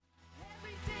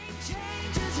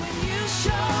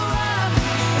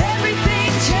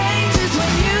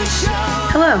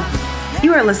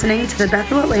You are listening to the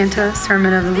Bethel Atlanta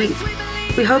Sermon of the Week.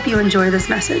 We hope you enjoy this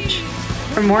message.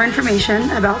 For more information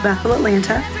about Bethel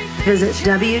Atlanta, visit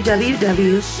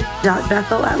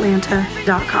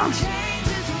www.bethelatlanta.com.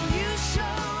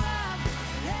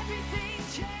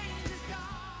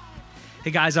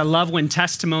 Hey guys, I love when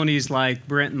testimonies like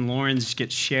Brent and Lauren's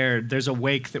get shared. There's a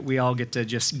wake that we all get to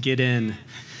just get in.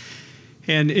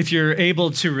 And if you're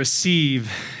able to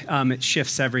receive, it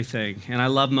shifts everything. And I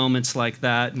love moments like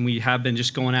that. And we have been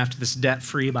just going after this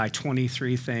debt-free by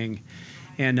 23 thing.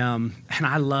 And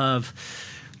I love,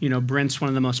 Brent's one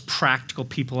of the most practical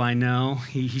people I know.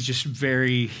 He's just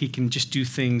he can just do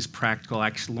things practical.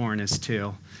 Actually, Lauren is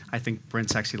too. I think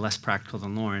Brent's actually less practical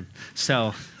than Lauren.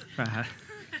 So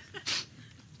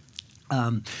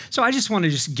I just want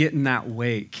to just get in that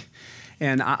wake.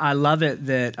 And I love it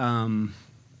that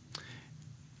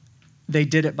they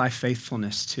did it by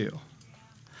faithfulness too.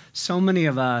 So many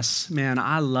of us, man,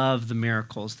 I love the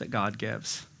miracles that God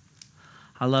gives.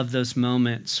 I love those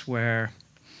moments where,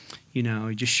 he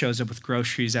just shows up with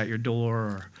groceries at your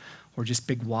door or just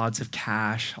big wads of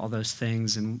cash, all those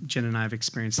things. And Jen and I have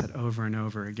experienced that over and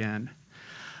over again.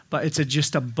 But it's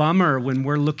just a bummer when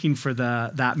we're looking for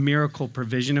that miracle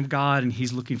provision of God and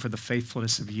he's looking for the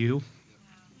faithfulness of you.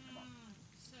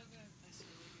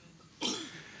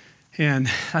 And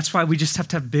that's why we just have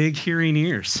to have big hearing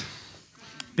ears,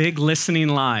 big listening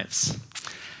lives.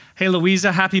 Hey,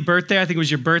 Louisa, happy birthday. I think it was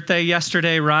your birthday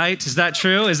yesterday, right? Is that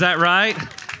true? Is that right?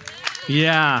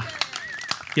 Yeah.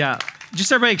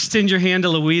 Just everybody extend your hand to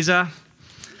Louisa.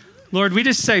 Lord, we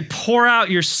just say, pour out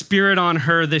your spirit on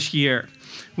her this year.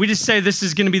 We just say this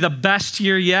is going to be the best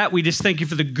year yet. We just thank you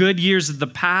for the good years of the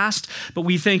past, but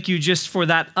we thank you just for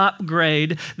that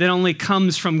upgrade that only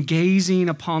comes from gazing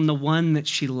upon the one that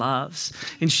she loves.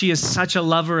 And she is such a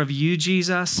lover of you,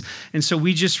 Jesus. And so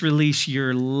we just release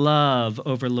your love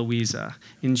over Louisa.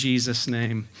 In Jesus'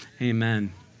 name,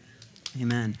 amen.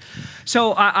 Amen.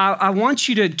 So I want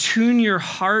you to tune your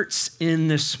hearts in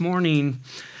this morning.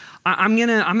 I'm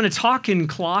gonna talk in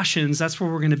Colossians. That's where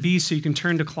we're gonna be, so you can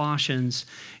turn to Colossians.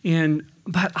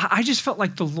 But I just felt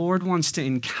like the Lord wants to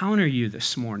encounter you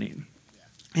this morning.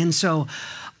 And so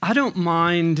I don't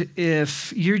mind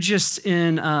if you're just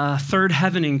in a third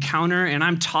heaven encounter and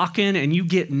I'm talking and you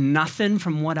get nothing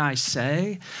from what I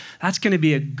say. That's gonna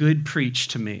be a good preach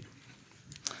to me.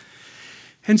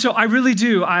 And so I really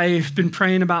do. I've been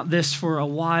praying about this for a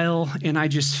while and I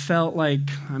just felt like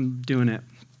I'm doing it.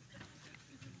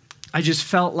 I just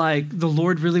felt like the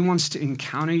Lord really wants to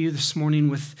encounter you this morning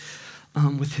with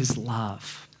his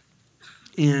love.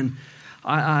 And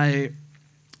I'm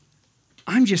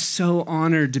just so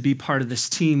honored to be part of this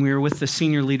team. We were with the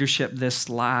senior leadership this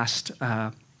last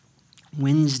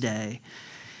Wednesday.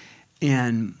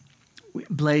 And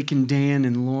Blake and Dan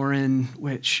and Lauren,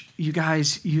 which you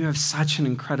guys, you have such an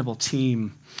incredible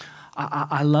team.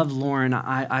 I love Lauren.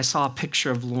 I saw a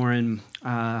picture of Lauren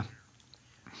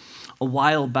a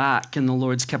while back, and the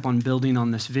Lord's kept on building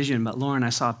on this vision. But Lauren, I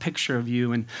saw a picture of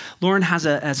you, and Lauren has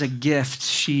as a gift,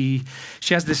 she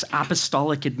has this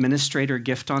apostolic administrator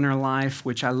gift on her life,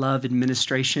 which I love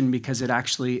administration because it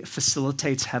actually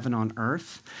facilitates heaven on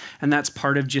earth, and that's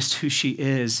part of just who she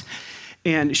is.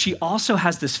 And she also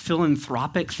has this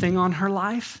philanthropic thing on her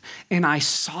life, and I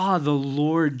saw the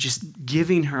Lord just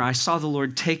giving her, I saw the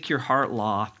Lord take your heart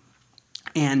law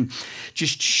and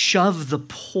just shove the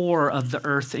poor of the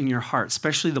earth in your heart,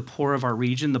 especially the poor of our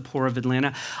region, the poor of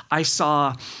Atlanta. I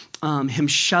saw him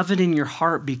shove it in your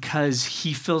heart because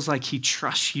he feels like he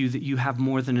trusts you, that you have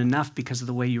more than enough because of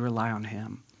the way you rely on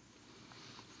him.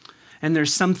 And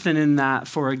there's something in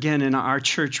that in our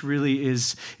church really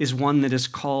is one that is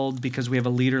called, because we have a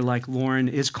leader like Lauren,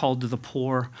 is called to the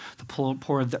poor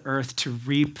of the earth to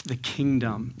reap the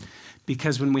kingdom.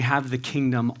 Because when we have the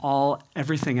kingdom,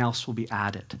 everything else will be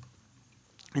added.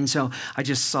 And so I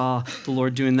just saw the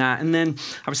Lord doing that. And then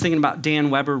I was thinking about Dan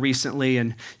Weber recently,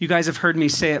 and you guys have heard me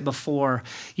say it before.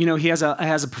 He has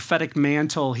a prophetic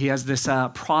mantle. He has this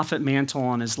prophet mantle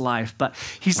on his life, but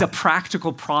he's a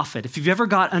practical prophet. If you've ever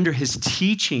got under his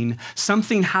teaching,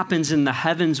 something happens in the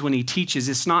heavens when he teaches.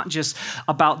 It's not just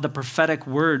about the prophetic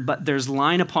word, but there's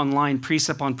line upon line,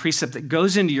 precept upon precept that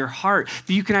goes into your heart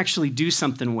that you can actually do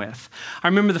something with. I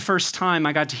remember the first time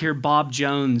I got to hear Bob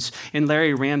Jones and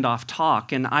Larry Randolph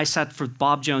talk, and I sat for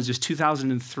Bob Jones. It was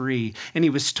 2003, and he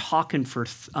was talking for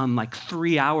like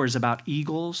 3 hours about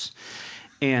eagles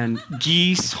and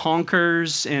geese,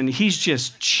 honkers, and he's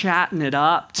just chatting it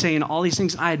up, saying all these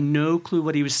things. I had no clue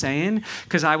what he was saying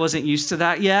because I wasn't used to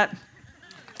that yet.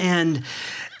 And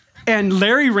And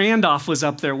Larry Randolph was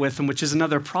up there with him, which is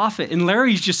another prophet. And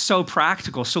Larry's just so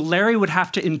practical. So Larry would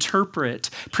have to interpret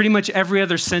pretty much every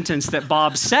other sentence that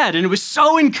Bob said. And it was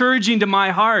so encouraging to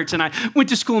my heart. And I went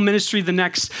to school ministry the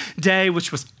next day,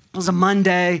 which was a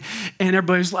Monday, and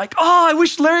everybody was like, oh, I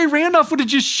wish Larry Randolph would have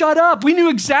just shut up. We knew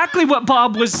exactly what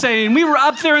Bob was saying. We were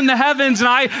up there in the heavens, and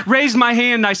I raised my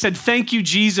hand, and I said, thank you,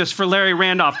 Jesus, for Larry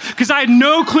Randolph, because I had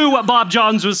no clue what Bob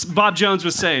Jones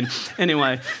was saying.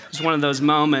 Anyway, it was one of those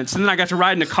moments. And then I got to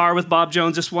ride in a car with Bob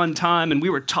Jones this one time, and we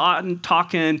were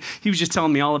talking. He was just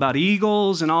telling me all about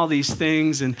eagles and all these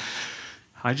things, and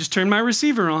I just turned my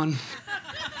receiver on.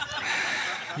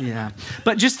 Yeah,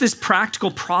 but just this practical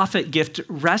prophet gift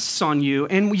rests on you.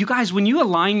 And you guys, when you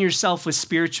align yourself with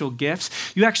spiritual gifts,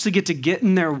 you actually get to get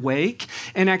in their wake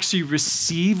and actually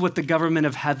receive what the government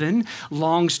of heaven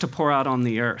longs to pour out on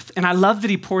the earth. And I love that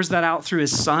he pours that out through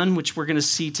his son, which we're going to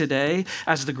see today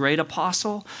as the great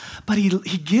apostle. But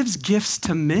he gives gifts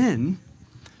to men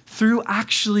through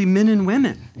actually men and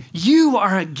women. You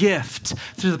are a gift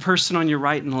through the person on your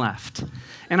right and left.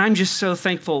 And I'm just so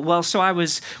thankful. Well,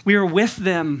 we were with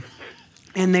them,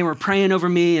 and they were praying over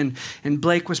me, and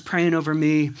Blake was praying over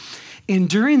me. And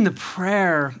during the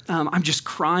prayer, I'm just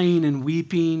crying and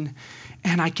weeping,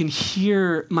 and I can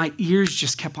hear my ears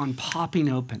just kept on popping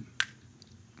open.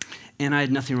 And I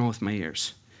had nothing wrong with my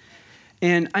ears.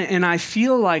 And I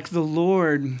feel like the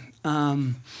Lord,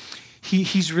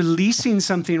 He's releasing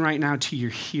something right now to your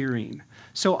hearing.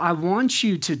 So I want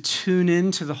you to tune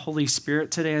into the Holy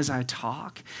Spirit today as I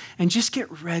talk and just get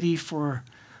ready for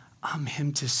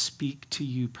him to speak to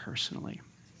you personally.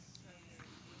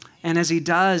 And as he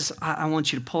does, I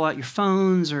want you to pull out your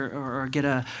phones or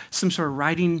get some sort of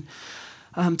writing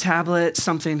tablet,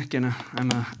 something. Again,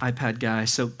 I'm an iPad guy,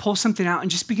 so pull something out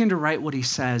and just begin to write what he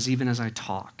says even as I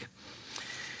talk.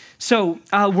 So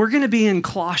we're going to be in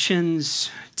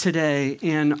Colossians today,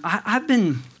 and I've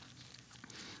been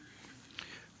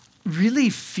really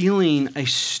feeling a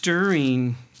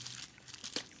stirring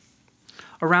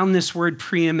around this word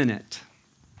preeminent.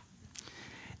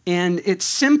 And it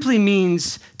simply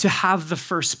means to have the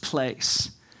first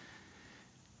place.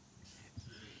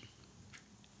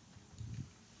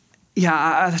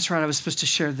 Yeah, that's right. I was supposed to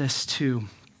share this too.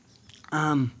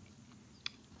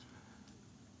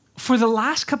 For the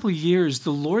last couple of years,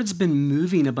 the Lord's been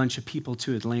moving a bunch of people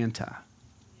to Atlanta.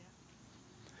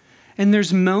 And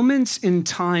there's moments in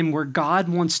time where God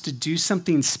wants to do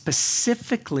something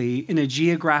specifically in a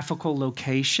geographical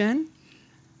location.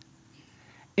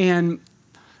 And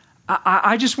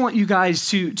I just want you guys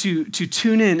to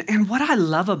tune in. And what I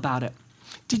love about it,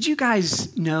 did you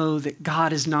guys know that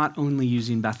God is not only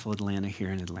using Bethel Atlanta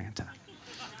here in Atlanta?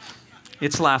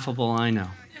 It's laughable, I know.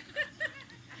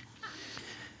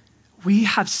 We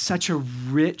have such a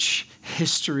rich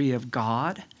history of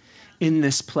God in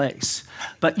this place.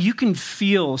 But you can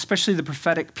feel, especially the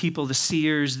prophetic people, the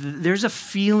seers, there's a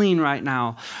feeling right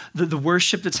now, the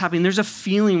worship that's happening, there's a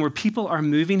feeling where people are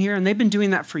moving here, and they've been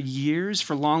doing that for years,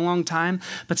 for a long, long time,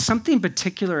 but something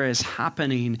particular is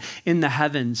happening in the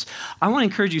heavens. I want to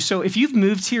encourage you, so if you've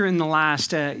moved here in the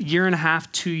last year and a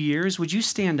half, 2 years, would you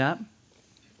stand up?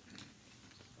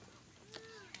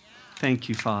 Thank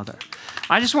you, Father.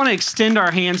 I just want to extend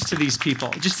our hands to these people.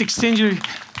 Just extend your,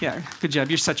 yeah, good job.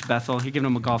 You're such Bethel. You're giving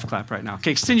them a golf clap right now.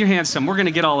 Okay, extend your hands to them. We're going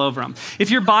to get all over them.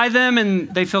 If you're by them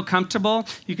and they feel comfortable,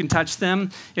 you can touch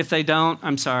them. If they don't,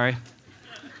 I'm sorry.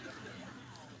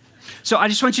 So I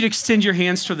just want you to extend your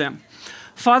hands to them.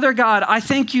 Father God, I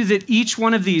thank you that each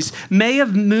one of these may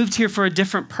have moved here for a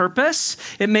different purpose.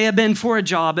 It may have been for a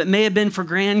job. It may have been for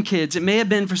grandkids. It may have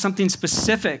been for something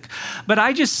specific. But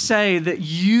I just say that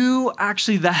you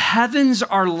actually, the heavens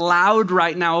are loud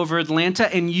right now over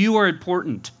Atlanta, and you are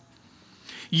important.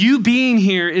 You being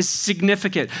here is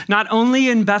significant, not only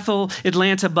in Bethel,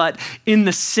 Atlanta, but in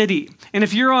the city. And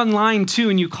if you're online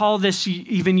too and you call this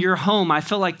even your home, I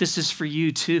feel like this is for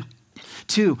you too.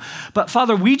 But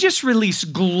Father, we just release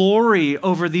glory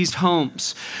over these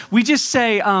homes. We just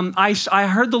say, I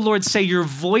heard the Lord say, your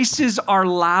voices are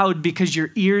loud because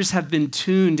your ears have been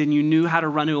tuned and you knew how to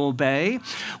run to obey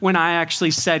when I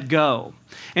actually said go.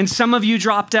 And some of you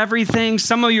dropped everything.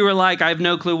 Some of you were like, I have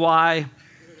no clue why.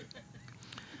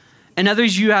 And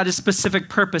others, you had a specific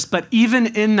purpose. But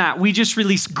even in that, we just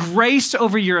release grace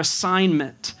over your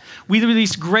assignment. We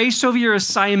release grace over your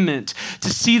assignment to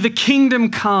see the kingdom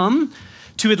come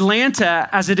to Atlanta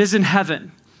as it is in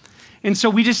heaven. And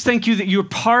so we just thank you that you're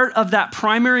part of that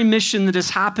primary mission that is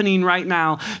happening right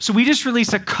now. So we just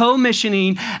released a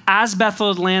co-missioning as Bethel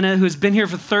Atlanta, who has been here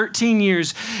for 13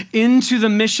 years, into the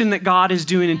mission that God is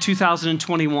doing in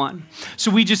 2021. So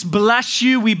we just bless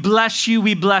you, we bless you,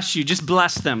 we bless you. Just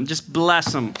bless them, just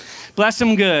bless them. Bless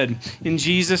them good. In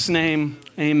Jesus' name,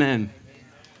 amen.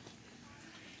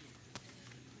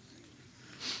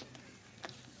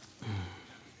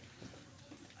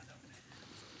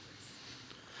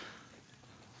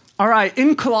 All right,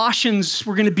 in Colossians,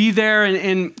 we're going to be there,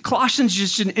 and Colossians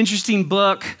is just an interesting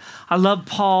book. I love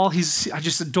Paul. I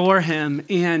just adore him,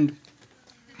 and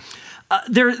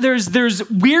there's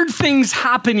weird things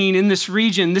happening in this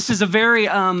region. This is a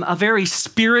very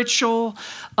spiritual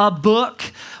book.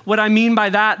 What I mean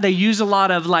by that, they use a lot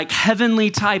of like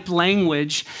heavenly type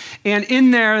language, and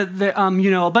in there,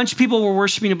 a bunch of people were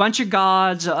worshiping a bunch of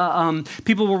gods.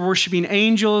 People were worshiping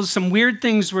angels. Some weird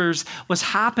things was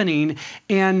happening,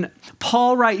 and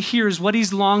Paul right here is what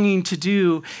he's longing to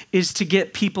do is to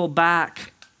get people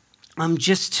back,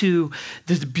 just to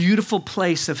the beautiful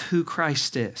place of who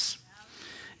Christ is.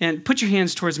 And put your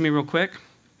hands towards me real quick.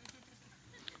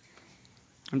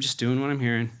 I'm just doing what I'm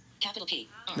hearing. Capital P.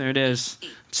 There it is. I'm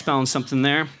spelling something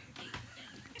there.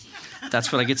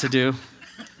 That's what I get to do.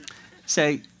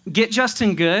 Say, get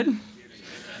Justin good.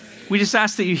 We just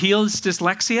ask that you heal his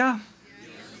dyslexia.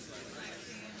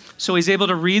 So he's able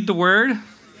to read the word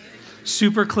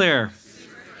super clear.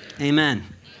 Amen.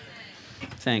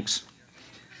 Thanks.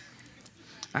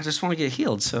 I just want to get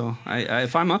healed. So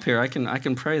if I'm up here, I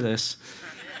can pray this.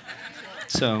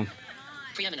 So,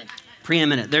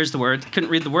 preeminent, there's the word. Couldn't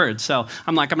read the word. So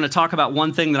I'm going to talk about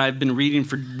one thing that I've been reading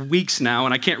for weeks now,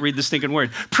 and I can't read this stinking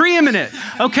word. Preeminent.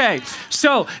 Okay,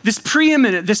 so this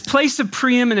preeminent, this place of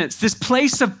preeminence, this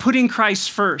place of putting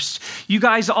Christ first. You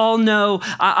guys all know,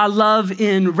 I love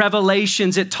in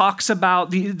Revelations, it talks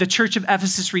about the church of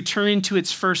Ephesus returning to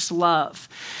its first love.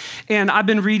 And I've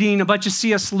been reading a bunch of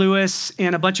C.S. Lewis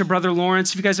and a bunch of Brother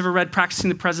Lawrence. Have you guys ever read Practicing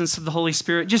the Presence of the Holy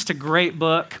Spirit? Just a great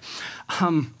book.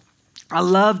 I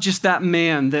love just that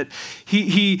man that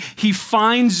he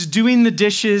finds doing the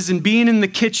dishes and being in the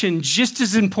kitchen just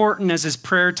as important as his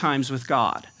prayer times with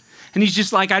God. And he's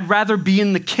just like, I'd rather be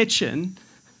in the kitchen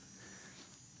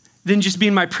than just be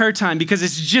in my prayer time because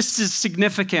it's just as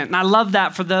significant. And I love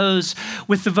that for those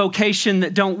with the vocation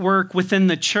that don't work within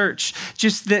the church.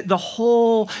 Just that the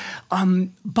whole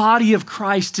body of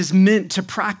Christ is meant to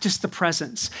practice the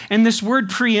presence. And this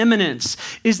word preeminence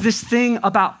is this thing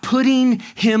about putting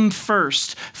him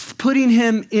first, putting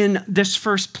him in this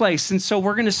first place. And so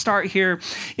we're going to start here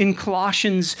in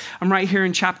Colossians. I'm right here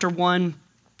in chapter 1,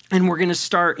 and we're going to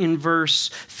start in verse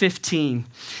 15.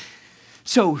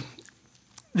 So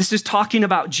this is talking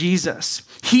about Jesus.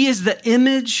 He is the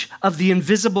image of the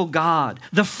invisible God,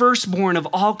 the firstborn of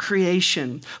all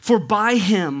creation. For by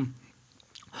him,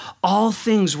 all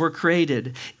things were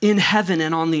created in heaven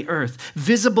and on the earth,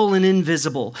 visible and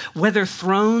invisible, whether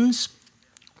thrones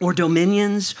or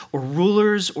dominions or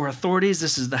rulers or authorities.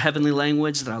 This is the heavenly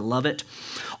language that I love it.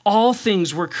 All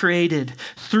things were created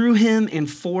through him and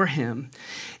for him.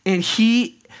 And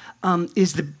he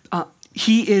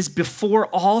is before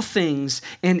all things,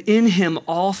 and in him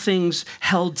all things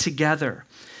held together.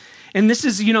 And this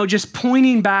is, just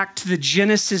pointing back to the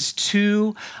Genesis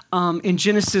 2 in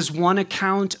Genesis 1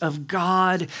 account of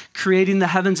God creating the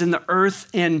heavens and the earth.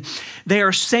 And they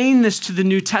are saying this to the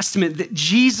New Testament, that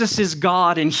Jesus is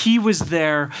God, and he was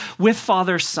there with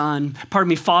Father and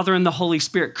the Holy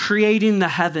Spirit, creating the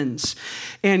heavens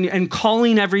and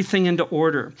calling everything into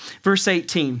order. Verse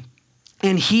 18.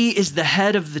 And he is the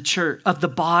head of the church, of the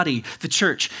body, the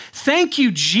church. Thank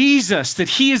you, Jesus, that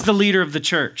he is the leader of the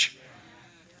church.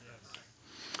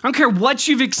 I don't care what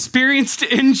you've experienced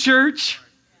in church.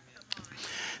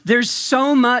 There's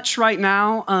so much right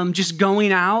now just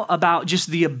going out about just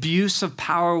the abuse of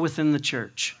power within the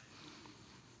church.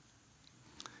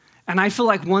 And I feel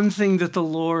like one thing that the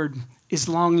Lord is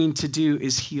longing to do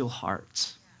is heal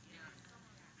hearts.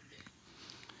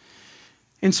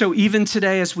 And so even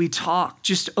today as we talk,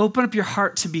 just open up your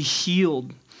heart to be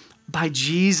healed by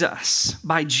Jesus,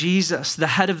 the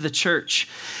head of the church.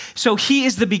 So he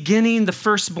is the beginning, the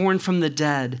firstborn from the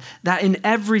dead, that in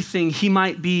everything he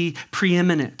might be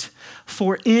preeminent.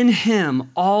 For in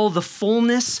him all the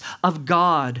fullness of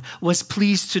God was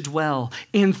pleased to dwell,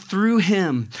 and through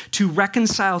him to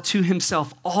reconcile to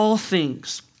himself all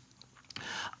things,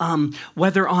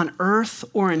 whether on earth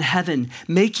or in heaven,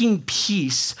 making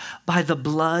peace by the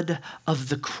blood of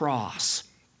the cross.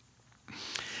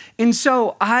 And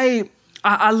so I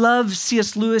love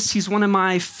C.S. Lewis. He's one of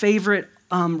my favorite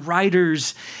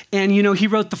writers. And, he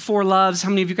wrote The Four Loves. How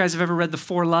many of you guys have ever read The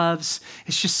Four Loves?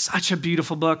 It's just such a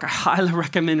beautiful book. I highly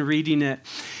recommend reading it.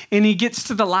 And he gets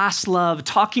to the last love,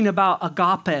 talking about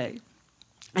agape.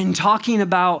 And talking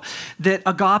about that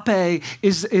agape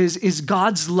is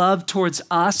God's love towards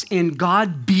us and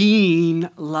God being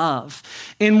love.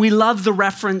 And we love the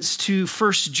reference to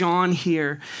 1 John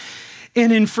here.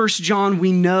 And in 1 John,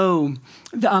 we know,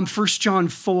 1 John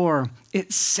 4,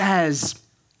 it says,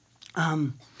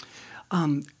 so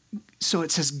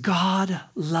it says, God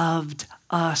loved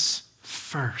us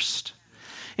first.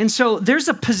 And so there's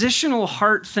a positional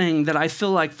heart thing that I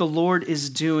feel like the Lord is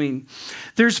doing.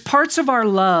 There's parts of our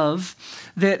love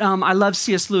that I love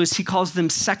C.S. Lewis. He calls them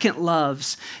second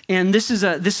loves. And this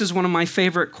is one of my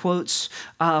favorite quotes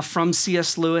from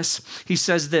C.S. Lewis. He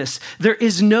says this, there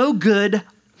is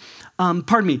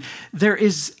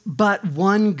but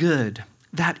one good,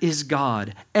 that is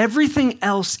God. Everything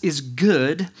else is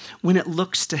good when it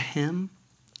looks to him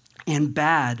and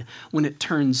bad when it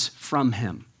turns from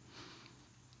him.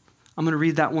 I'm going to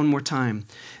read that one more time.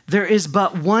 There is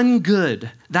but one good,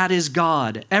 that is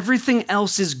God. Everything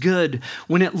else is good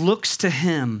when it looks to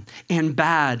him and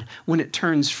bad when it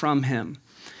turns from him.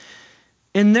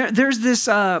 And there's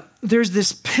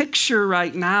this picture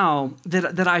right now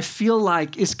that I feel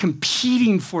like is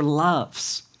competing for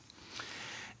loves.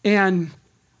 And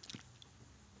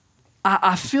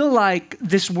I feel like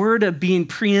this word of being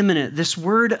preeminent, this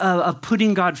word of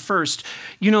putting God first,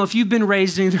 if you've been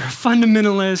raised in either a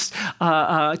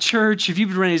fundamentalist church, if you've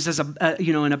been raised as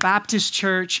in a Baptist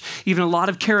church, even a lot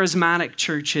of charismatic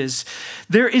churches,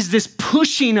 there is this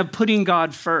pushing of putting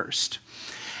God first.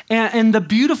 And the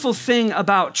beautiful thing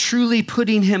about truly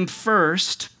putting him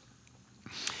first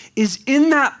is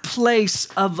in that place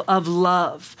of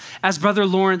love, as Brother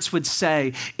Lawrence would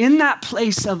say, in that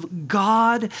place of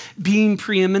God being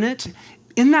preeminent,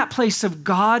 in that place of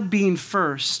God being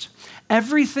first,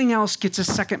 everything else gets a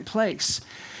second place.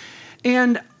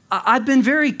 And I've been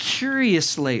very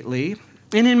curious lately,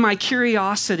 and in my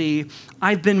curiosity,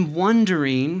 I've been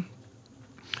wondering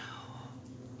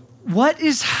what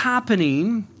is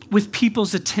happening with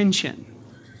people's attention.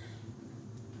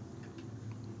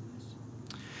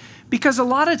 Because a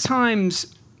lot of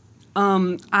times,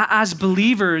 as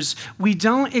believers, we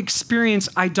don't experience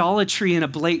idolatry in a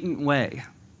blatant way.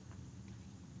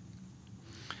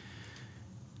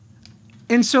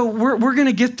 And so we're going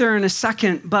to get there in a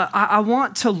second, but I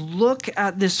want to look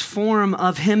at this form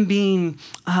of him being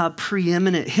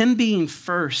preeminent, him being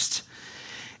first.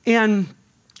 And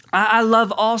I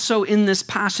love also in this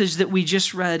passage that we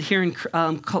just read here in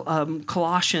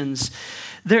Colossians,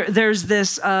 there's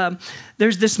this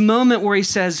moment where he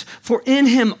says, for in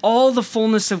him all the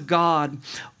fullness of God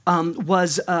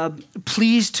was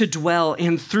pleased to dwell,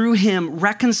 and through him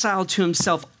reconciled to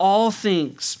himself all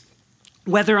things,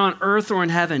 whether on earth or in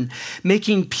heaven,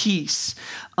 making peace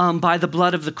by the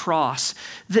blood of the cross.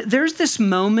 There's this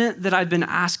moment that I've been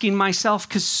asking myself,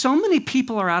 because so many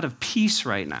people are out of peace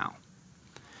right now.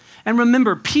 And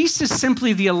remember, peace is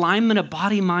simply the alignment of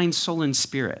body, mind, soul, and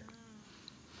spirit.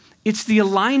 It's the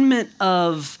alignment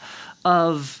of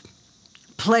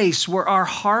place where our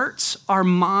hearts, our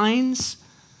minds,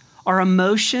 our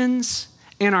emotions,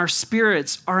 and our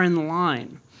spirits are in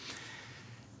line.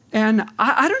 And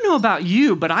I don't know about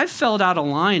you, but I've felt out of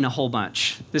line a whole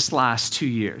bunch this last 2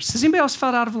 years. Has anybody else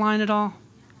felt out of line at all?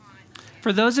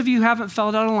 For those of you who haven't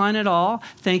felt out of line at all,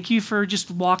 thank you for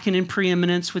just walking in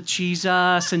preeminence with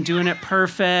Jesus and doing it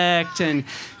perfect. And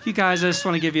you guys, I just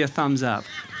want to give you a thumbs up.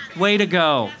 Way to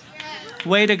go.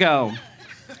 Way to go.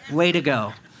 Way to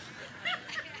go.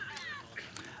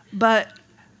 But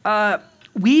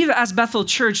we as Bethel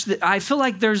Church, I feel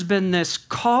like there's been this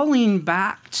calling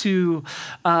back to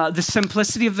the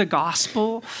simplicity of the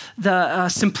gospel, the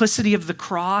simplicity of the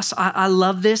cross. I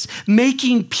love this.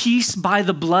 Making peace by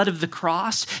the blood of the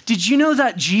cross. Did you know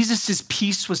that Jesus'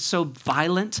 peace was so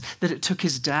violent that it took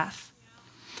his death?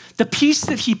 The peace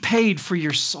that he paid for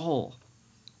your soul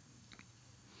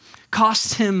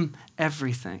cost him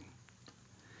everything.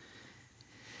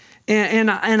 And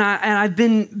I've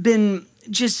been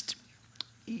just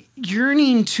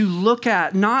yearning to look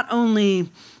at not only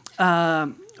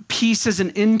peace as an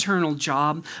internal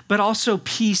job, but also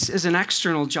peace as an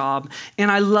external job.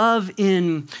 And I love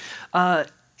in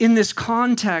this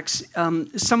context,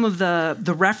 some of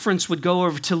the reference would go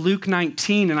over to Luke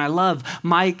 19, and I love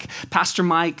Mike, Pastor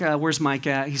Mike. Where's Mike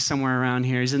at? He's somewhere around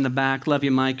here. He's in the back. Love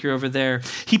you, Mike. You're over there.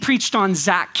 He preached on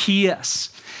Zacchaeus.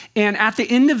 And at the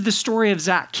end of the story of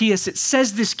Zacchaeus, it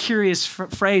says this curious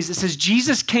phrase. It says,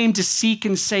 Jesus came to seek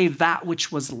and save that which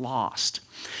was lost.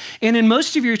 And in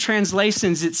most of your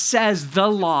translations, it says the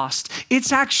lost.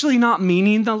 It's actually not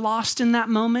meaning the lost in that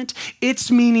moment. It's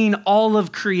meaning all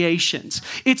of creations.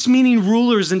 It's meaning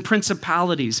rulers and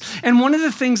principalities. And one of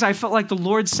the things I felt like the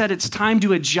Lord said it's time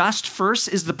to adjust first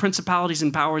is the principalities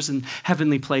and powers in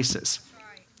heavenly places.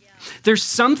 There's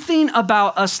something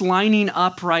about us lining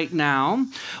up right now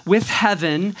with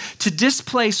heaven to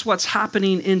displace what's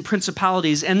happening in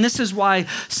principalities. And this is why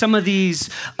some of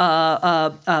these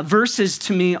verses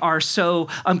to me are so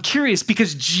curious,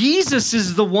 because Jesus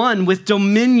is the one with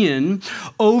dominion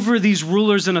over these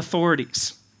rulers and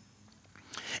authorities.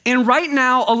 And right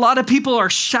now, a lot of people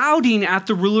are shouting at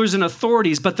the rulers and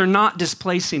authorities, but they're not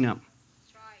displacing them.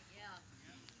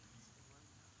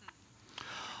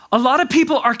 A lot of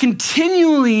people are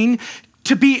continuing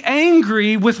to be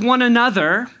angry with one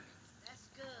another. That's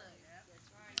good. That's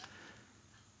right.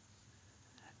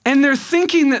 And they're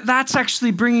thinking that that's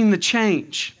actually bringing the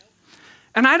change.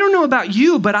 And I don't know about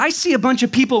you, but I see a bunch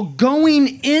of people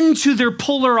going into their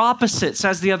polar opposites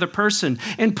as the other person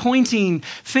and pointing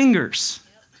fingers.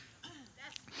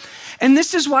 And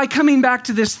this is why, coming back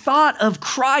to this thought of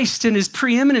Christ and his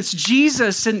preeminence,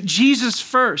 Jesus and Jesus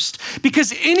first,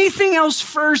 because anything else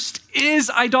first is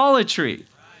idolatry.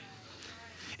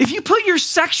 If you put your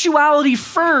sexuality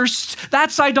first,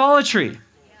 that's idolatry.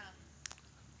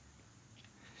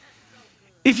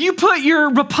 If you put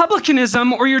your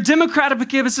republicanism or your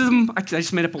democratism, I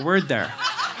just made up a word there.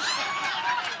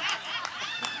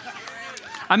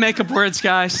 I make up words,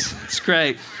 guys. It's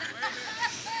great.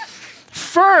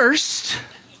 First,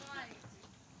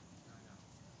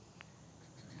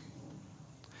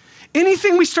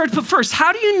 anything we start to put first,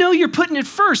 how do you know you're putting it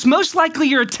first? Most likely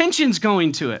your attention's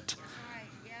going to it.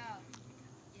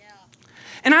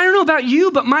 And I don't know about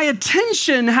you, but my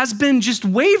attention has been just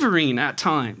wavering at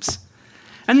times.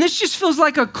 And this just feels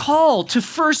like a call to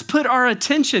first put our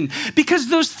attention, because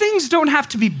those things don't have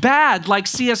to be bad, like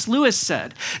C.S. Lewis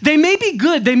said. They may be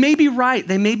good, they may be right,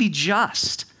 they may be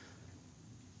just.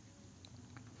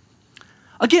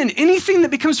 Again, anything that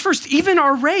becomes first, even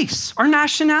our race, our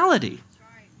nationality.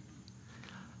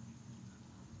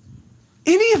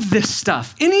 Any of this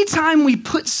stuff, anytime we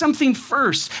put something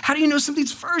first, how do you know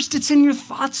something's first? It's in your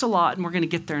thoughts a lot, and we're going to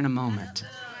get there in a moment.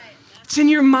 It's in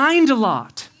your mind a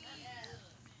lot.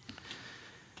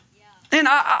 And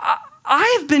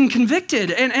I have been convicted,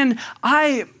 and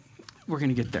we're going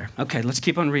to get there. Okay, let's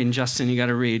keep on reading. Justin, you got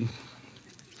to read,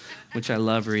 which I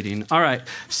love reading. All right,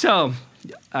 so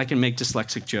I can make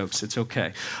dyslexic jokes. It's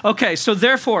okay. Okay, so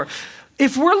therefore,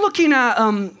 if we're looking at,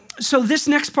 so this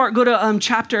next part, go to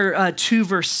chapter 2,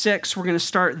 verse 6. We're going to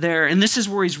start there. And this is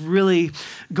where he's really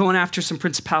going after some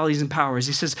principalities and powers.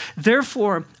 He says,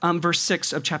 therefore, verse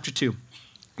 6 of chapter 2.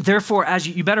 Therefore, as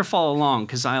you better follow along,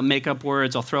 because I'll make up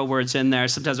words, I'll throw words in there.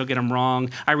 Sometimes I'll get them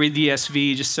wrong. I read the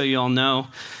ESV, just so you all know.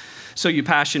 So you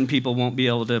passion people won't be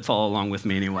able to follow along with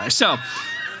me anyway. So,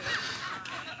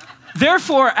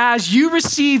 therefore, as you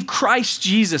receive Christ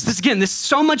Jesus, this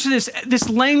so much of this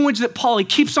language that Paul, he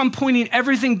keeps on pointing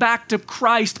everything back to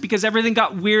Christ, because everything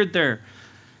got weird there.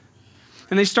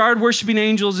 And they started worshiping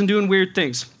angels and doing weird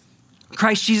things.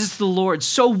 Christ Jesus the Lord.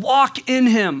 So walk in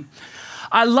him.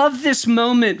 I love this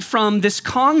moment from this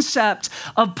concept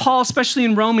of Paul, especially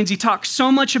in Romans. He talks so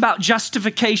much about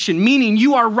justification, meaning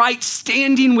you are right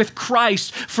standing with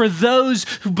Christ for those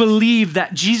who believe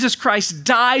that Jesus Christ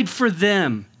died for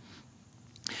them.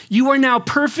 You are now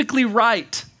perfectly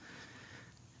right.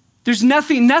 There's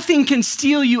nothing can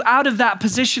steal you out of that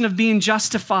position of being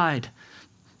justified.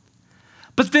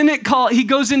 But then he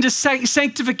goes into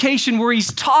sanctification, where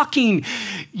he's talking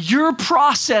your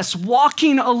process,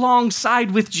 walking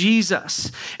alongside with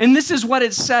Jesus. And this is what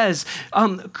it says,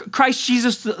 Christ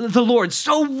Jesus the Lord.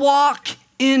 So walk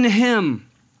in him,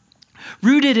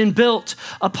 rooted and built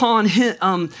upon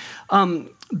him,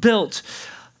 built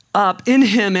up in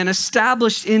him and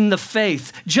established in the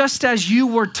faith, just as you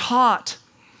were taught,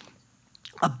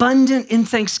 abundant in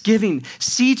thanksgiving.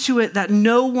 See to it that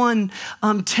no one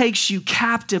takes you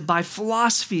captive by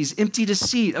philosophies, empty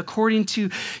deceit, according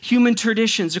to human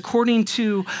traditions, according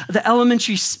to the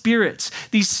elementary spirits.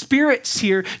 These spirits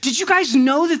here, did you guys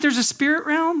know that there's a spirit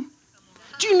realm?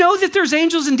 Do you know that there's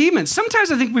angels and demons?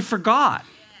 Sometimes I think we forgot.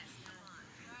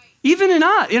 Even in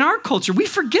our culture, we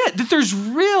forget that there's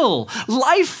real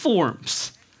life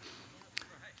forms.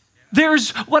 There's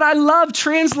what I love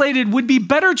translated would be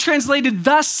better translated,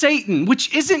 thus Satan,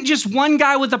 which isn't just one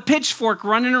guy with a pitchfork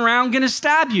running around going to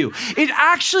stab you. It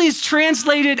actually is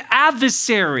translated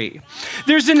adversary.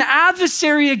 There's an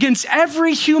adversary against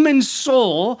every human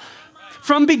soul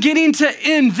from beginning to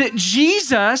end that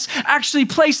Jesus actually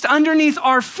placed underneath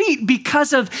our feet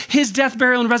because of his death,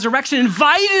 burial, and resurrection,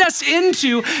 invited us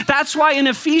into. That's why in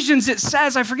Ephesians it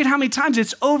says, I forget how many times,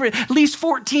 it's over at least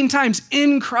 14 times,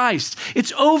 in Christ.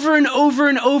 It's over and over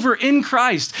and over, in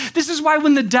Christ. This is why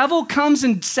when the devil comes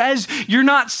and says you're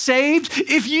not saved,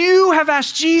 if you have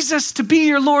asked Jesus to be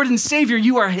your Lord and Savior,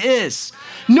 you are his.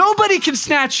 Nobody can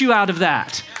snatch you out of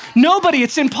that. Nobody,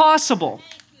 it's impossible.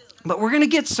 But we're going to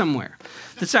get somewhere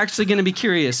that's actually going to be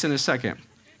curious in a second.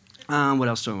 What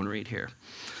else do I want to read here?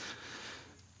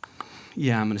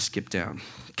 Yeah, I'm going to skip down.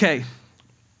 Okay.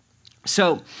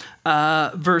 So,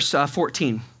 verse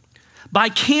 14. By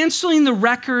canceling the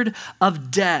record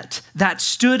of debt that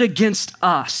stood against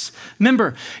us.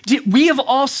 Remember, we have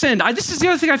all sinned. This is the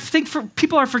other thing I think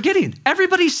people are forgetting.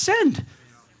 Everybody's sinned.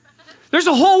 There's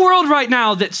a whole world right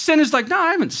now that sin is like, no,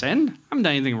 I haven't sinned. I haven't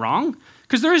done anything wrong.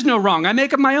 Because there is no wrong. I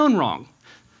make up my own wrong.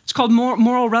 It's called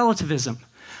moral relativism.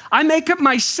 I make up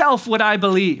myself what I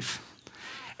believe.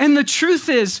 And the truth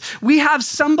is, we have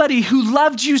somebody who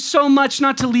loved you so much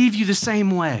not to leave you the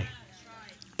same way.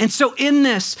 And so in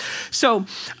this,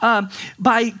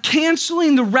 by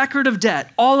canceling the record of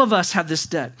debt, all of us have this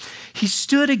debt. He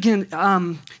stood against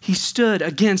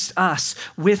us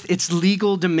with its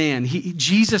legal demand.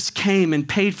 Jesus came and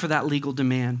paid for that legal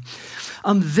demand.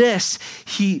 This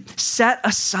he set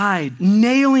aside,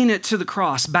 nailing it to the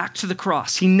cross, back to the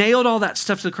cross. He nailed all that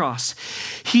stuff to the cross.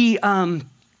 He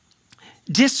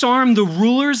disarmed the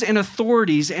rulers and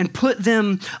authorities and put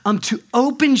them to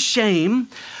open shame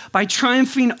by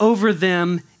triumphing over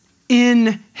them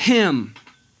in him.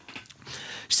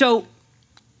 So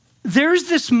there's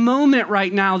this moment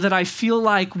right now that I feel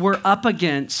like we're up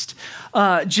against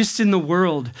just in the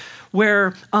world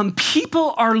where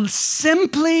people are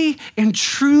simply and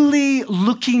truly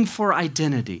looking for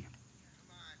identity.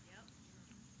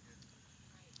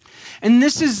 And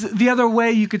this is the other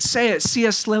way you could say it.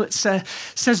 C.S. Lewis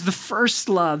says the first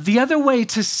love. The other way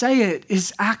to say it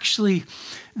is actually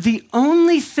the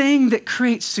only thing that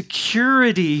creates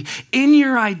security in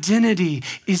your identity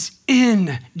is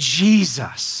in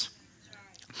Jesus.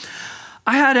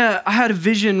 I had a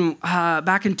vision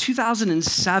back in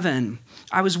 2007.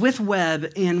 I was with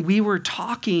Webb and we were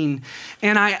talking,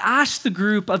 and I asked the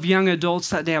group of young adults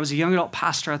that day, I was a young adult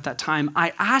pastor at that time,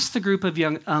 I asked the group of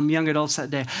young adults that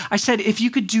day, I said, if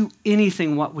you could do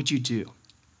anything, what would you do?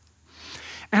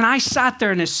 And I sat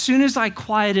there, and as soon as I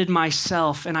quieted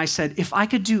myself, and I said, if I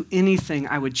could do anything,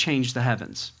 I would change the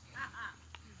heavens.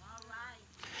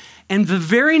 And the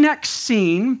very next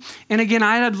scene, and again,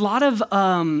 I had a lot of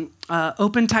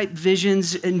open type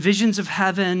visions and visions of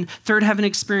heaven, third heaven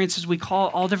experiences, we call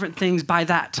it all different things by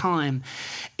that time.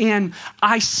 And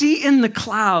I see in the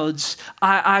clouds,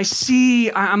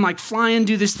 I'm like flying,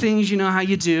 do these things, you know how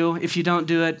you do. If you don't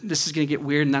do it, this is gonna get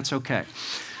weird, and that's okay.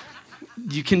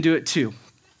 You can do it too.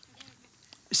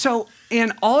 So,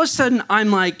 and all of a sudden I'm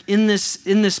like in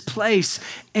this place,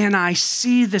 and I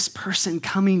see this person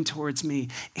coming towards me,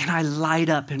 and I light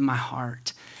up in my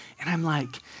heart. And I'm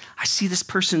like, I see this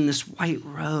person in this white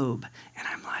robe, and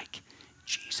I'm like,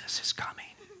 Jesus is coming.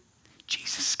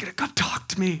 Jesus is gonna come talk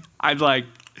to me. I'm like,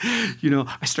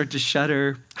 I start to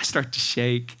shudder, I start to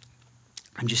shake.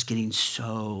 I'm just getting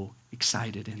so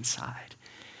excited inside.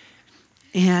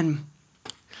 And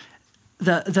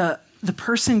the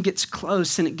person gets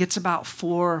close, and it gets about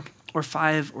 4 or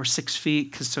 5 or 6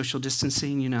 feet, because social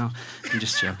distancing, I'm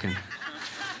just joking.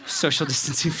 Social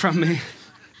distancing from me.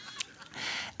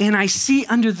 And I see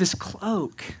under this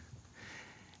cloak,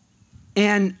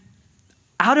 and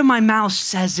out of my mouth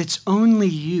says, it's only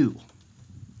you.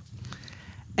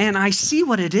 And I see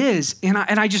what it is, and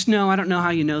I just know, I don't know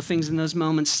how you know things in those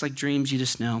moments, it's like dreams, you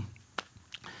just know.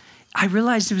 I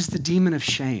realized it was the demon of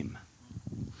shame.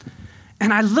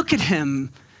 And I look at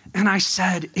him and I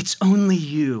said, it's only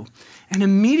you. And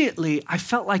immediately I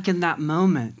felt like in that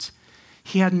moment,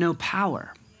 he had no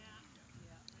power.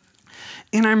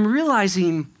 And I'm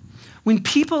realizing when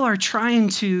people are trying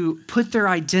to put their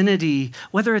identity,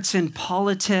 whether it's in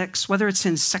politics, whether it's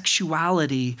in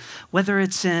sexuality, whether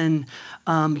it's in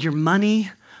your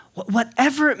money,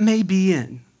 whatever it may be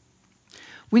in,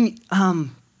 when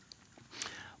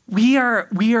we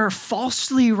are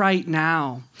falsely right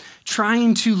now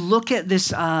trying to look at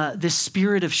this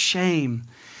spirit of shame.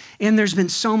 And there's been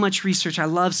so much research. I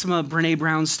love some of Brené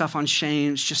Brown's stuff on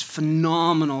shame. It's just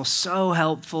phenomenal, so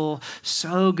helpful,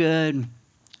 so good.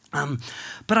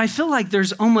 But I feel like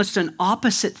there's almost an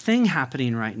opposite thing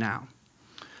happening right now,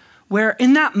 where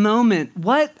in that moment,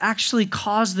 what actually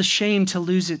caused the shame to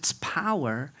lose its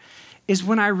power is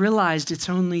when I realized it's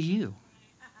only you.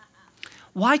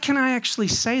 Why can I actually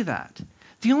say that?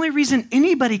 The only reason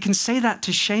anybody can say that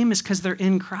to shame is because they're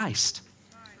in Christ.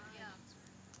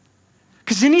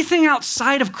 Because anything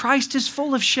outside of Christ is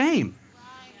full of shame.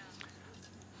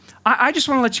 I just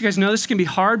want to let you guys know this can be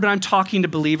hard, but I'm talking to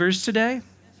believers today.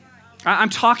 I'm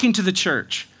talking to the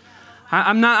church.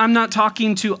 I'm not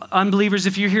talking to unbelievers.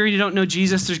 If you're here and you don't know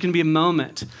Jesus, there's going to be a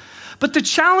moment. But the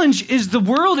challenge is the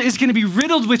world is going to be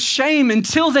riddled with shame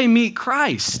until they meet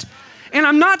Christ. And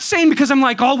I'm not saying because I'm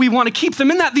like, oh, we want to keep them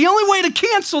in that. The only way to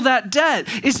cancel that debt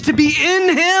is to be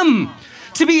in him,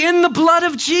 to be in the blood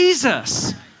of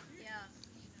Jesus.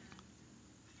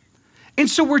 And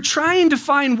so we're trying to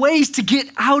find ways to get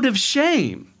out of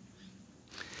shame.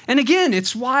 And again,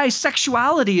 it's why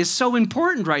sexuality is so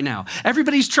important right now.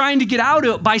 Everybody's trying to get out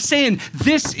of it by saying,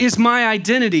 this is my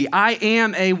identity. I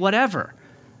am a whatever.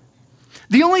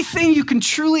 The only thing you can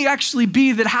truly actually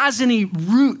be that has any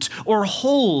root or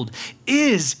hold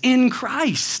is in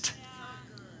Christ.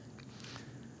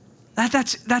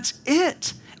 That's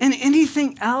it. And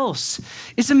anything else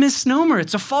is a misnomer.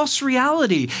 It's a false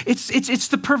reality. It's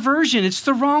the perversion. It's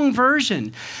the wrong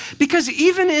version. Because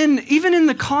even in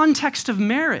the context of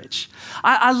marriage,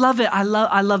 I love it. I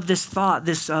love this thought.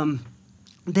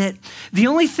 That the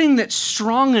only thing that's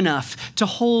strong enough to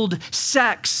hold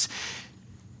sex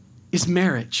is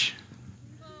marriage.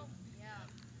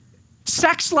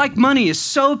 Sex, like money, is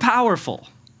so powerful.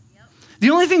 The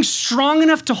only thing strong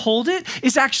enough to hold it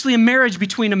is actually a marriage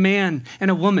between a man and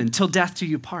a woman till death do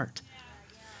you part.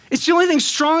 It's the only thing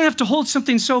strong enough to hold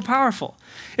something so powerful.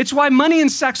 It's why money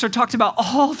and sex are talked about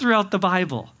all throughout the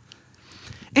Bible.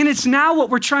 And it's now what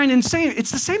we're trying to say.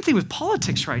 It's the same thing with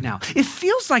politics right now. It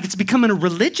feels like it's becoming a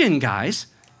religion, guys.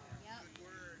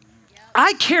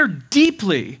 I care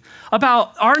deeply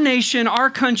about our nation, our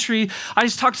country. I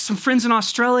just talked to some friends in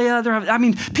Australia.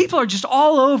 People are just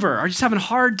all over, are just having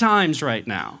hard times right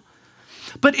now.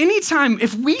 But anytime,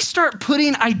 if we start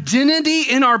putting identity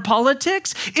in our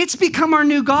politics, it's become our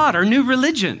new God, our new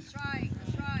religion. That's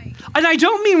right. And I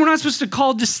don't mean we're not supposed to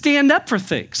call to stand up for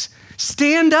things.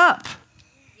 Stand up.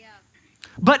 Yeah.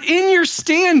 But in your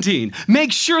standing,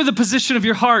 make sure the position of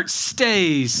your heart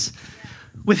stays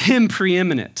with him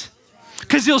preeminent.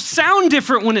 Because it'll sound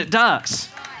different when it does.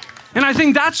 And I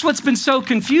think that's what's been so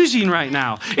confusing right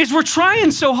now, is we're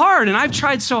trying so hard, and I've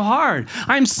tried so hard.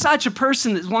 I'm such a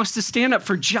person that wants to stand up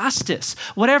for justice,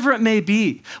 whatever it may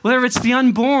be, whether it's the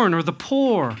unborn or the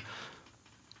poor,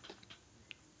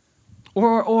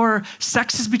 or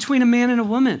sex is between a man and a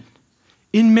woman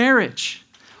in marriage,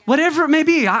 whatever it may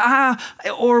be,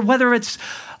 or whether it's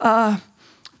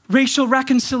racial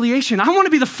reconciliation. I want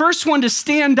to be the first one to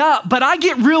stand up, but I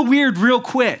get real weird real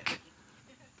quick.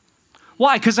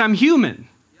 Why? Because I'm human.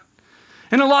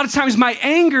 And a lot of times my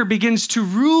anger begins to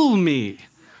rule me.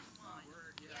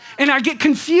 And I get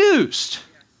confused.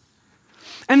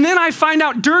 And then I find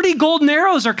out dirty golden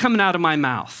arrows are coming out of my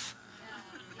mouth.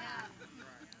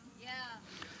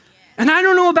 And I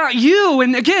don't know about you.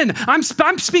 And again, I'm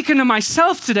speaking to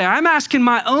myself today. I'm asking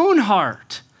my own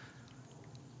heart.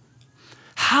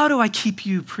 How do I keep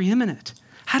you preeminent?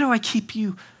 How do I keep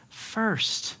you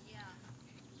first?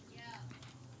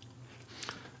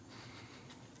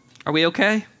 Are we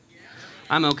okay?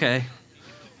 I'm okay.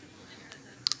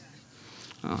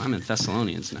 Oh, I'm in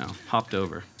Thessalonians now. Hopped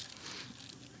over.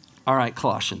 All right,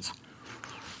 Colossians.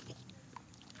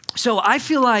 So I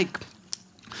feel like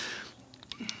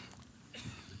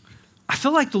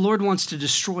the Lord wants to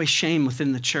destroy shame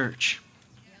within the church.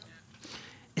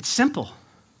 It's simple.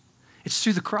 It's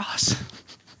through the cross.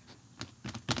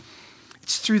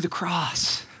 It's through the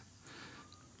cross.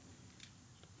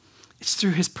 It's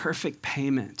through his perfect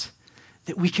payment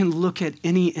that we can look at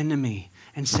any enemy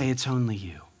and say, it's only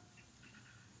you.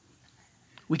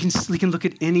 We can look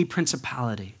at any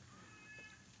principality,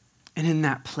 and in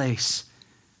that place,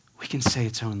 we can say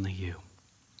it's only you.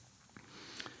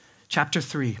 Chapter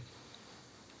 3.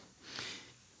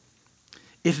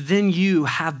 If then you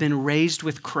have been raised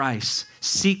with Christ,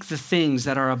 seek the things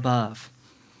that are above,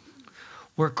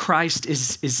 where Christ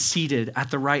is seated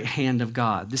at the right hand of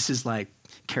God. This is like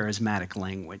charismatic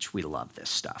language. We love this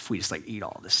stuff. We just like eat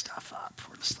all this stuff up.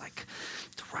 We're just like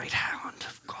the right hand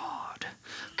of God.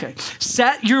 Okay,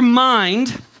 set your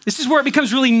mind. This is where it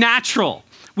becomes really natural.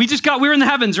 We're in the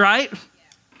heavens, right?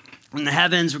 We're in the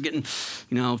heavens. We're getting,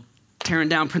 tearing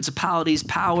down principalities,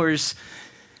 powers.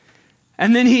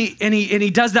 And then he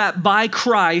does that by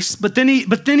Christ, but then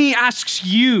he asks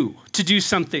you to do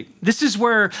something. This is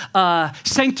where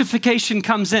sanctification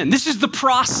comes in. This is the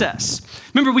process.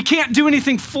 Remember, we can't do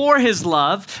anything for his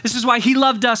love. This is why he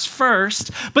loved us first.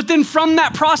 But then from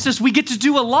that process, we get to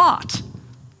do a lot.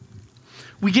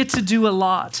 We get to do a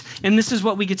lot, and this is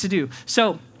what we get to do.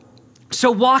 So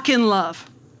walk in love,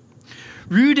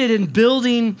 rooted in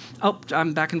building. Oh,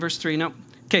 I'm back in verse 3. No.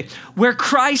 Okay. Where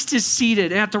Christ is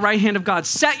seated at the right hand of God.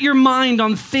 Set your mind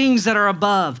on things that are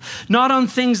above, not on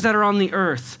things that are on the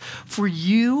earth. For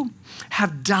you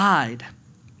have died.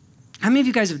 How many of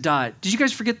you guys have died? Did you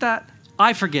guys forget that?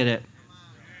 I forget it.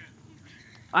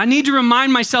 I need to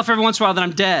remind myself every once in a while that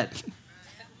I'm dead.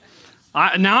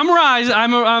 Now I'm rising,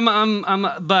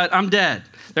 but I'm dead.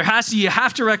 You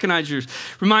have to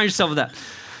remind yourself of that.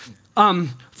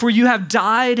 For you have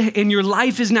died and your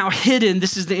life is now hidden.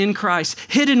 This is the in Christ,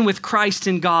 hidden with Christ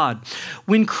in God.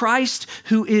 When Christ,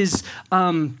 who is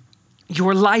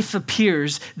your life,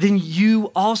 appears, then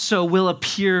you also will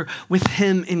appear with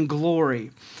him in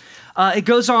glory. It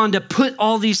goes on to put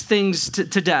all these things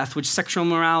to death, which is sexual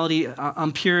immorality,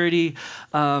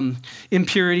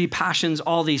 impurity, passions,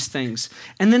 all these things.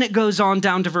 And then it goes on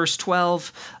down to verse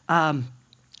 12.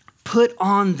 Put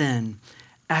on then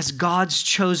as God's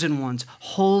chosen ones,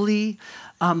 holy,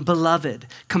 beloved,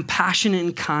 compassionate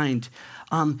and kind,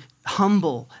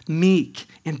 humble, meek,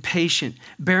 and patient,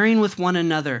 bearing with one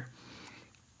another.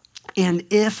 And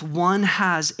if one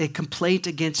has a complaint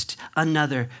against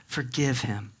another, forgive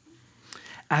him,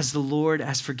 as the Lord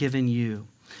has forgiven you,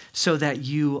 so that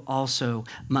you also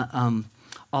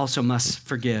must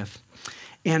forgive.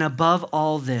 And above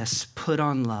all this, put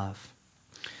on love.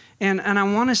 And I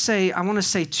want to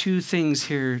say two things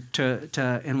here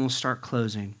and we'll start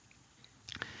closing.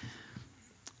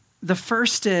 The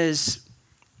first is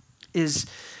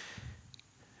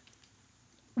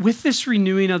with this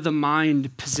renewing of the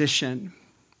mind position,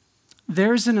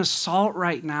 there's an assault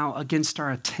right now against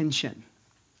our attention.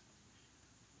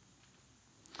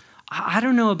 I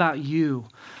don't know about you,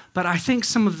 but I think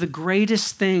some of the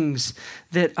greatest things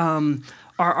that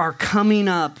are coming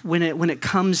up when it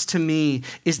comes to me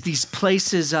is these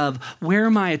places of where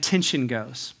my attention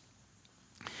goes.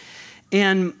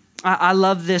 And I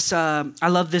love this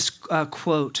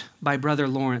quote by Brother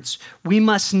Lawrence. We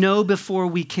must know before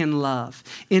we can love.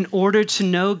 In order to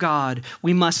know God,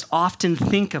 we must often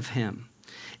think of him.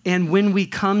 And when we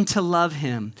come to love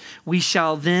him, we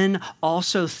shall then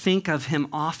also think of him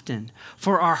often,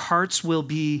 for our hearts will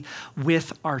be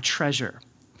with our treasure.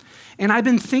 And I've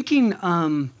been thinking,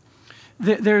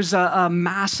 there's a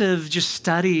massive just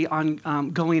study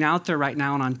on going out there right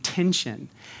now and on tension,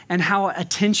 and how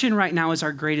attention right now is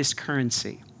our greatest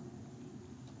currency.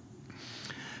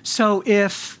 So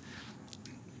if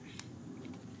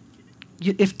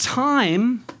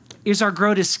time is our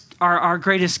greatest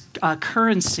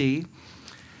currency,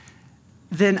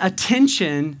 then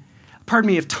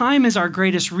if time is our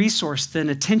greatest resource, then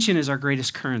attention is our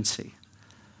greatest currency.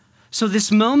 So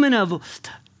this moment of,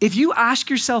 if you ask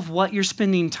yourself what you're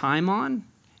spending time on,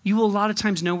 you will a lot of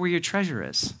times know where your treasure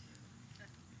is.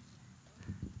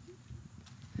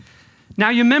 Now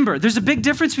you remember, there's a big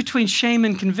difference between shame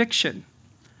and conviction.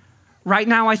 Right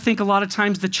now, I think a lot of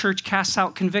times the church casts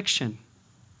out conviction.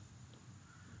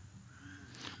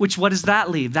 What does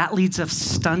that leave? That leaves us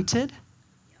stunted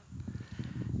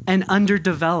and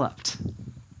underdeveloped.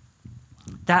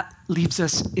 That leaves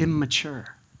us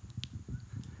immature.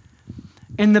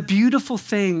 And the beautiful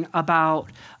thing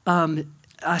about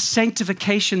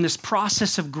sanctification, this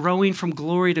process of growing from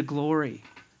glory to glory,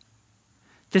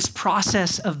 this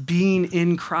process of being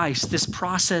in Christ, this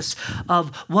process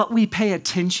of what we pay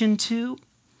attention to,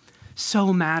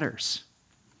 so matters.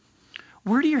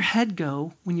 Where do your head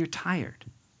go when you're tired?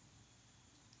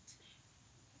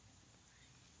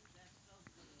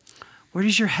 Where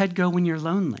does your head go when you're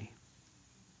lonely?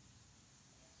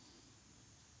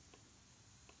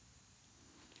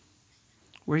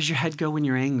 Where does your head go when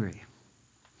you're angry?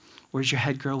 Where does your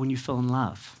head go when you feel in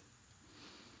love?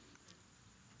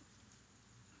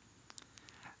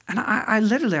 And I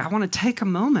want to take a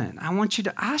moment. I want you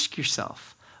to ask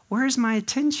yourself, where is my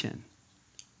attention?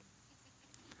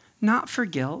 Not for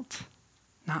guilt,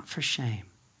 not for shame,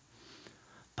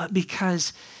 but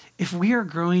because if we are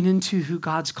growing into who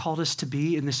God's called us to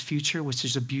be in this future, which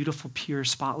is a beautiful, pure,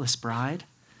 spotless bride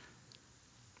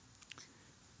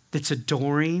that's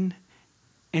adoring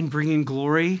and bringing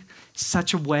glory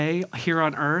such a way here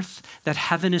on earth that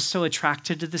heaven is so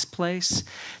attracted to this place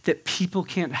that people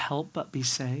can't help but be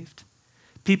saved.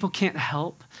 People can't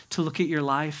help to look at your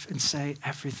life and say,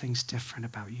 everything's different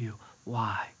about you.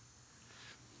 Why?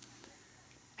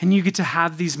 And you get to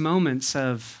have these moments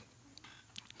of,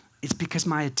 it's because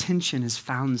my attention is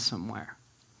found somewhere.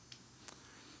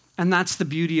 And that's the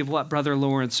beauty of what Brother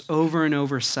Lawrence over and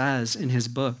over says in his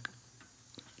book.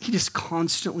 He just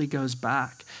constantly goes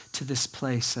back to this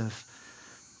place of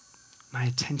My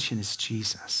attention is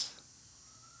Jesus.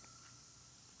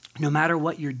 No matter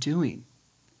what you're doing.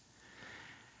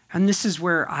 And this is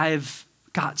where I've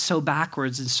got so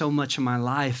backwards in so much of my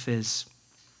life is,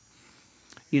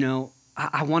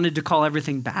 I wanted to call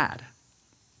everything bad.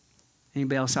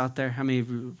 Anybody else out there? How many of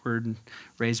you were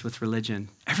raised with religion?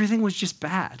 Everything was just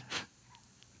bad.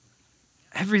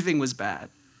 Everything was bad.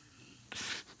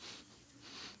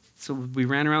 So we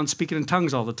ran around speaking in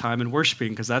tongues all the time and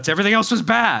worshiping because everything else was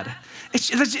bad.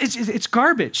 It's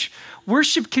garbage.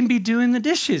 Worship can be doing the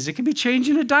dishes. It can be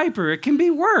changing a diaper. It can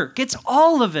be work. It's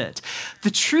all of it.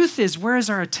 The truth is, where is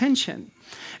our attention?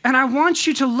 And I want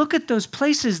you to look at those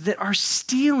places that are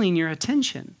stealing your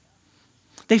attention.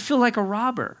 They feel like a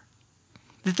robber,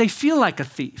 that they feel like a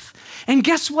thief. And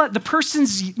guess what? The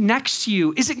person's next to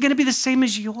you isn't going to be the same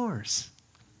as yours.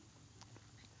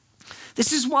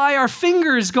 This is why our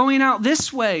finger is going out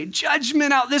this way.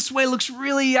 Judgment out this way looks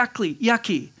really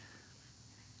yucky.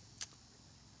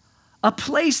 A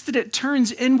place that it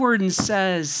turns inward and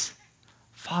says,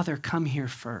 Father, come here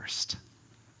first.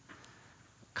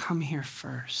 Come here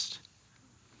first.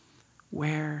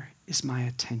 Where is my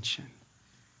attention?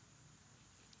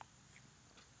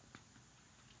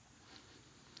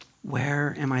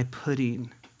 Where am I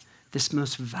putting this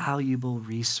most valuable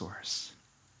resource?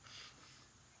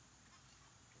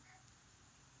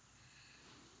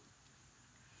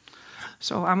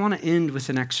 So I want to end with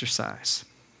an exercise.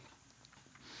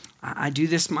 I do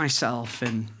this myself,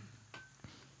 and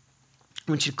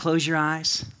I want you to close your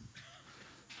eyes.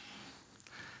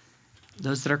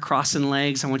 Those that are crossing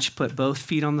legs, I want you to put both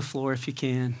feet on the floor if you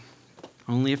can,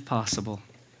 only if possible.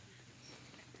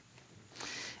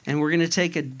 And we're going to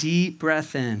take a deep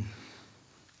breath in.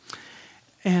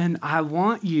 And I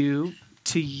want you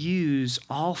to use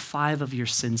all 5 of your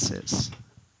senses.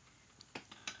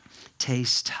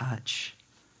 Taste, touch,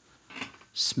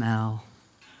 smell,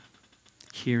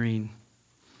 hearing,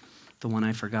 the one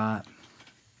I forgot.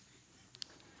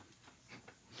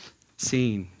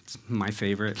 Seeing, it's my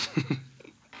favorite.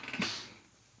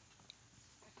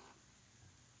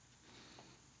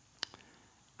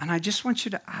 And I just want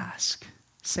you to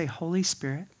say, Holy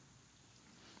Spirit.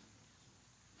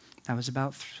 That was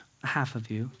about half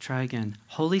of you. Try again.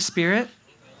 Holy Spirit.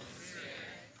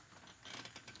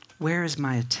 Where is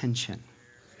my attention?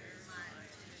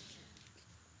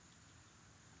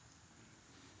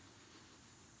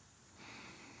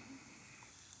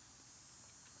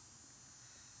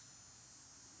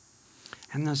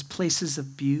 And those places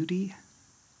of beauty,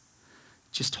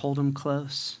 just hold them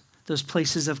close. Those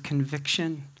places of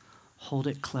conviction, hold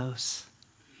it close.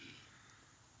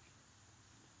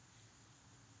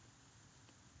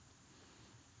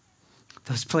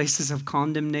 Those places of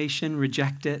condemnation,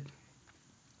 reject it.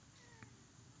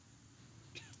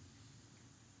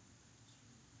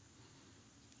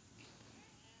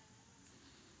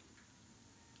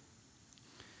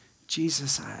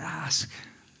 Jesus, I ask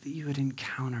that you would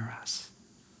encounter us.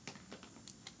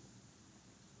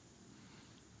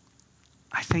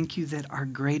 I thank you that our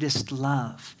greatest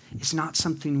love is not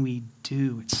something we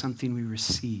do, it's something we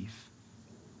receive.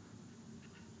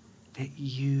 That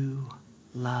you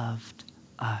loved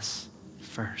us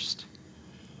first.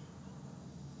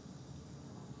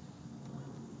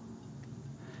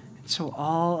 And so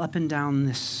all up and down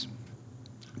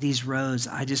these rows,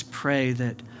 I just pray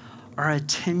that our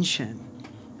attention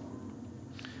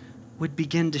would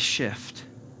begin to shift.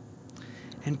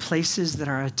 In places that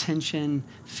our attention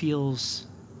feels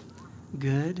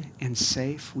good and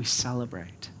safe, we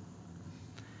celebrate.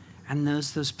 And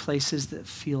those places that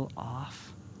feel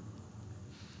off,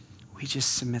 we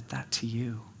just submit that to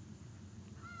you.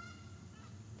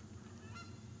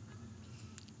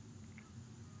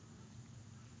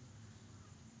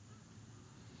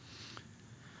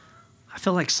 I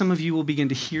feel like some of you will begin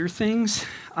to hear things.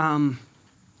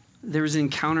 There was an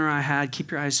encounter I had.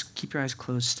 Keep your eyes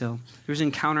closed still. There was an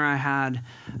encounter I had,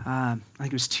 I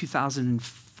think it was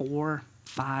 2004,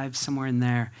 5, somewhere in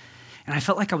there. And I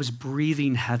felt like I was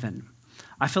breathing heaven.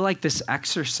 I feel like this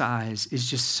exercise is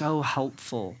just so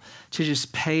helpful to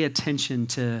just pay attention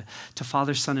to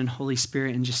Father, Son, and Holy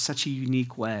Spirit in just such a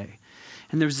unique way.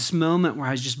 And there was this moment where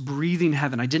I was just breathing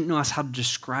heaven. I didn't know how to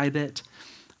describe it.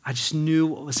 I just knew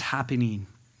what was happening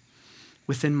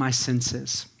within my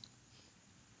senses.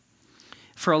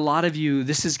 For a lot of you,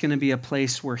 this is going to be a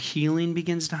place where healing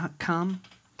begins to come.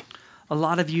 A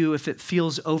lot of you, if it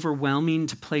feels overwhelming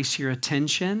to place your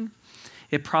attention,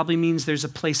 it probably means there's a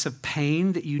place of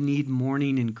pain that you need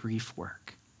mourning and grief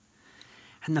work.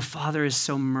 And the Father is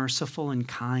so merciful and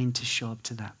kind to show up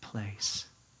to that place.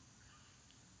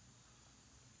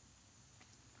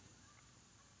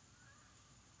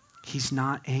 He's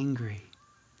not angry.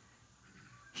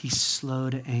 He's slow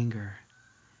to anger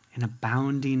and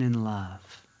abounding in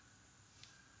love.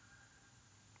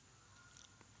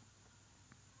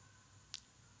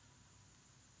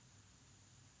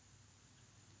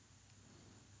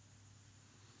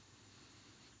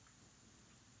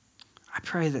 I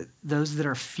pray that those that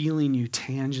are feeling you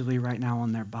tangibly right now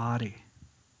on their body,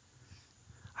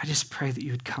 I just pray that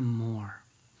you would come more,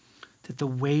 that the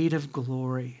weight of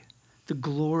glory, the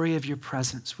glory of your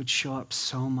presence would show up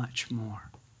so much more.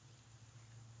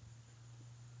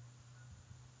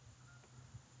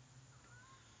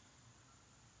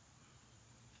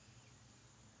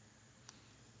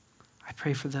 I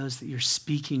pray for those that you're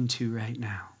speaking to right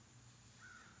now.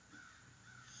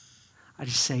 I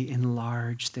just say,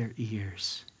 enlarge their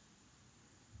ears.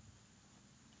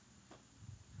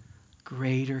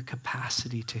 Greater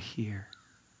capacity to hear.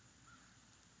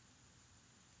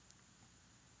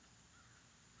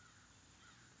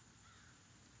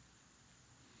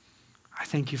 I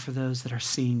thank you for those that are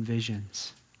seeing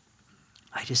visions.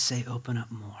 I just say, open up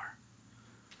more.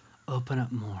 Open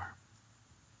up more.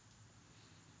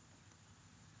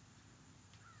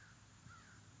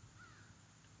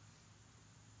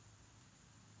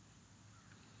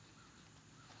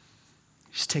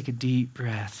 Just take a deep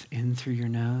breath in through your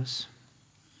nose,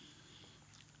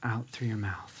 out through your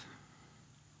mouth.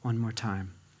 One more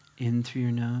time. In through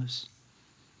your nose,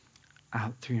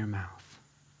 out through your mouth.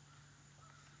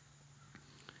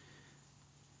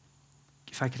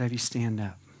 If I could have you stand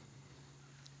up.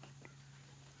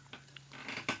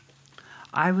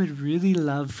 I would really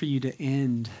love for you to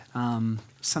end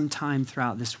sometime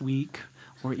throughout this week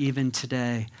or even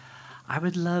today. I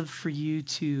would love for you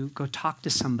to go talk to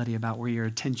somebody about where your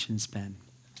attention's been.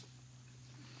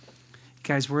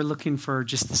 Guys, we're looking for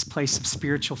just this place of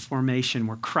spiritual formation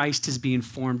where Christ is being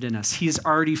formed in us. He is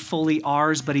already fully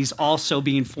ours, but he's also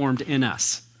being formed in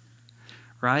us,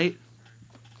 right?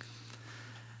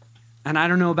 And I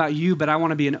don't know about you, but I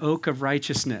want to be an oak of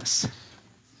righteousness.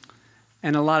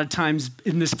 And a lot of times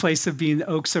in this place of being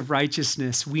oaks of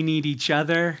righteousness, we need each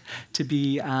other to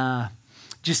be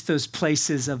just those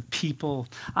places of people.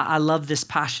 I love this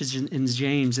passage in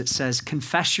James. It says,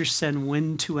 confess your sin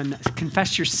one to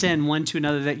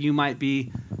another that you might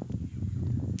be.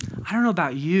 I don't know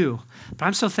about you, but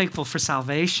I'm so thankful for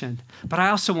salvation. But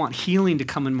I also want healing to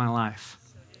come in my life.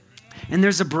 And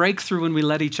there's a breakthrough when we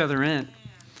let each other in.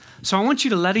 So I want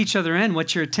you to let each other in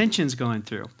what your attention's going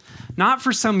through. Not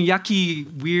for some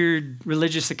yucky, weird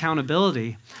religious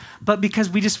accountability, but because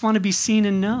we just want to be seen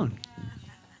and known.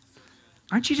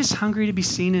 Aren't you just hungry to be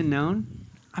seen and known?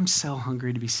 I'm so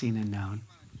hungry to be seen and known.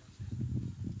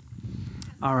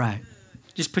 All right.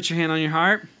 Just put your hand on your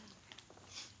heart.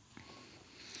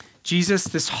 Jesus,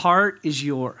 this heart is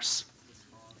yours.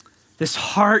 This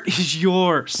heart is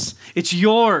yours. It's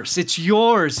yours. It's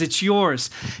yours. It's yours.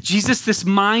 Jesus, this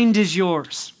mind is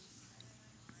yours.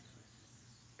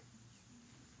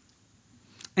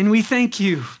 And we thank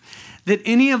you that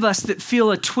any of us that feel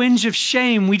a twinge of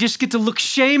shame, we just get to look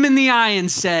shame in the eye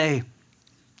and say,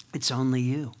 it's only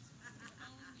you.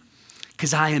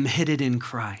 Because I am hidden in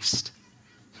Christ.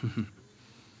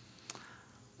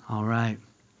 All right.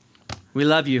 We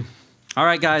love you. All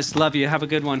right, guys. Love you. Have a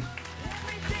good one.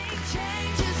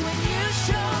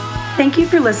 Thank you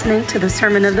for listening to the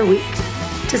Sermon of the Week.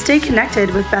 To stay connected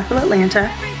with Bethel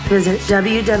Atlanta, visit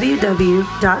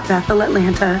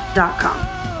www.bethelatlanta.com.